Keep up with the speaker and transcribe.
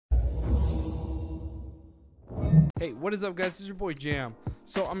Hey, what is up, guys? This is your boy Jam.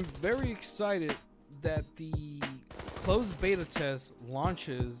 So I'm very excited that the closed beta test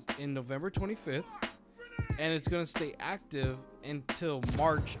launches in November 25th, and it's going to stay active until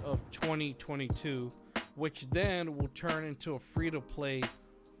March of 2022, which then will turn into a free-to-play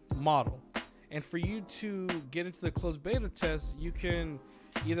model. And for you to get into the closed beta test, you can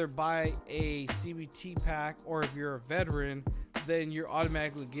either buy a CBT pack, or if you're a veteran, then you're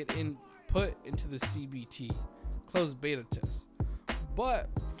automatically put into the CBT closed beta test. But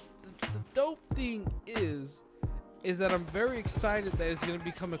the dope thing is that I'm very excited that it's going to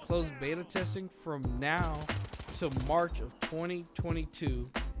become a closed beta testing from now to March of 2022,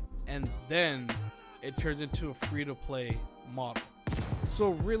 and then it turns into a free-to-play model.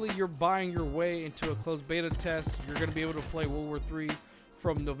 So really, you're buying your way into a closed beta test. You're going to be able to play World War III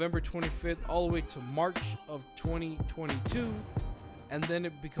from November 25th all the way to March of 2022, and then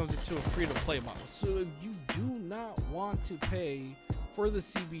it becomes into a free-to-play model. So if you do not want to pay for the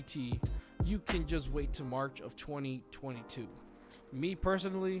CBT, you can just wait to March of 2022. Me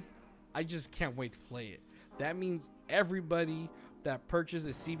personally, I just can't wait to play it. That means everybody that purchases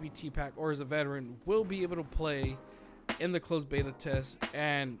a CBT pack or is a veteran will be able to play in the closed beta test,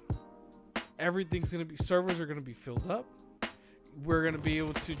 and servers are gonna be filled up. We're gonna be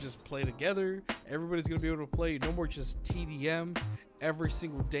able to just play together. Everybody's gonna be able to play. No more just TDM every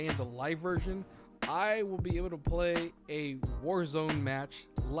single day in the live version. I will be able to play a Warzone match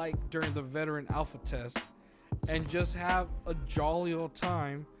like during the veteran alpha test and just have a jolly old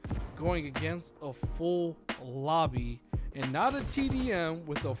time going against a full lobby and not a TDM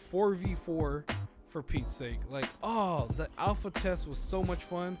with a 4v4 for Pete's sake. Like, oh, the alpha test was so much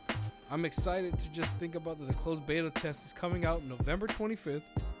fun. I'm excited to just think about that the closed beta test is coming out November 25th.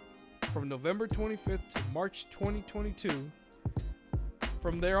 From November 25th to March 2022.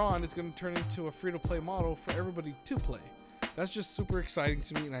 From there on, it's going to turn into a free-to-play model for everybody to play. That's just super exciting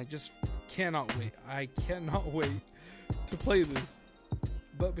to me, and I just cannot wait. I cannot wait to play this.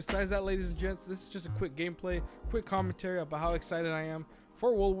 But besides that, ladies and gents, this is just a quick gameplay, quick commentary about how excited I am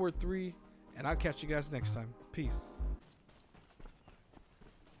for World War III, and I'll catch you guys next time. Peace.